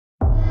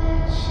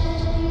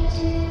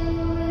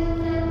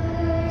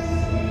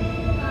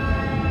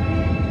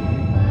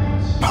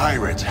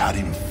pirates had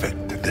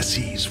infected the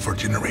seas for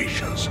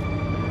generations.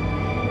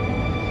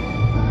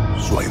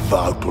 So I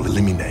vowed to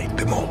eliminate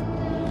them all.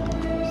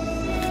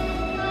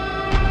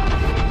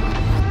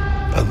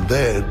 And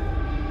then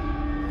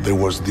there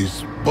was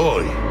this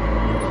boy,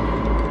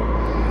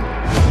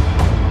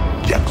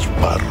 Jack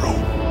Sparrow.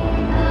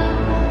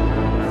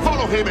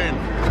 Follow him in!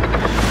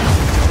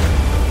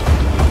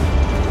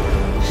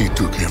 He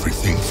took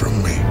everything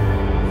from me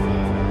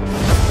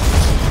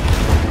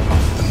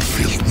and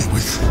filled me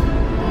with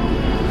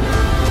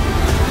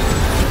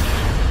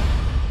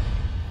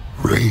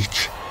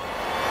rage.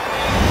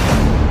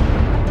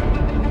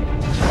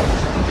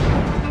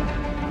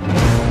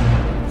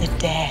 The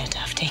dead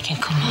have taken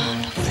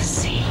command of the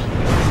sea.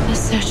 They're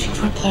searching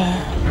for a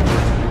pearl,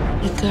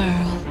 a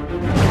girl,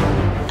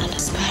 and a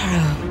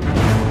sparrow.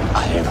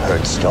 I have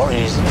heard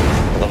stories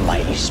of a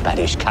mighty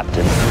Spanish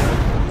captain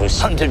who's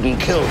hunted and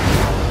killed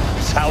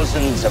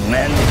thousands of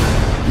men.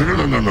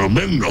 No,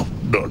 men, no.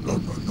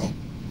 No.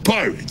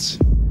 Pirates.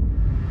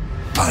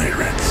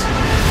 Pirates.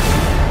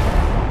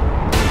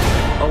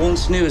 I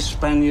once knew a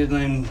Spaniard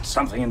named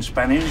something in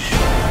Spanish.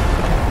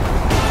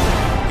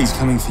 He's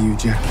coming for you,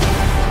 Jack.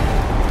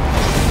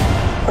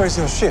 Where's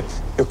your ship?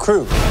 Your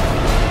crew?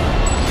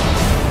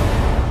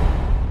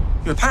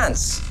 Your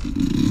pants?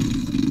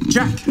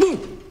 Jack!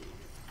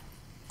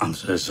 I'm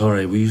so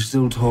sorry, were you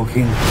still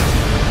talking?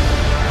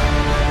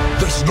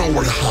 There's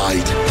nowhere to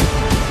hide.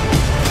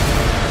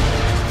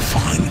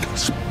 Find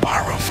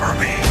Sparrow for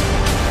me.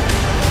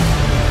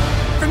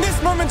 From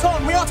this moment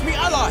on, we are to be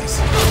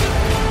allies.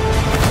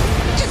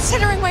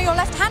 Considering where your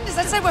left hand is,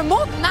 I'd say we're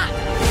more than that.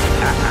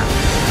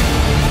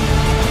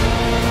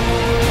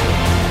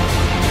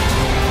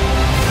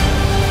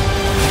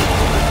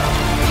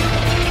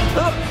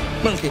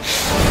 Monkey.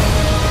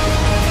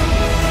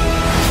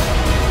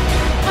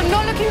 I'm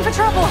not looking for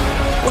trouble.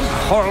 What a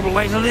horrible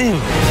way to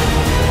live.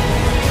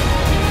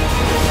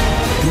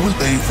 You will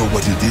pay for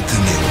what you did to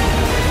me.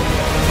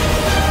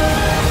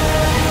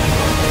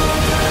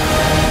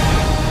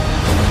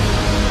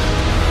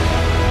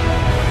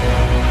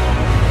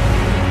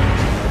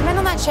 The men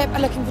on that ship are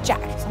looking for Jack,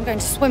 so I'm going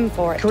to swim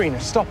for it. Karina,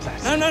 stop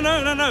that.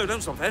 No,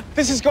 don't stop that.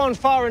 This has gone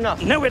far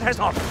enough. No, it has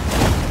not.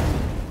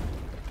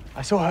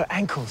 I saw her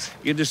ankles.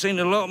 You'd have seen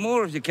a lot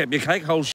more if you kept your cake hole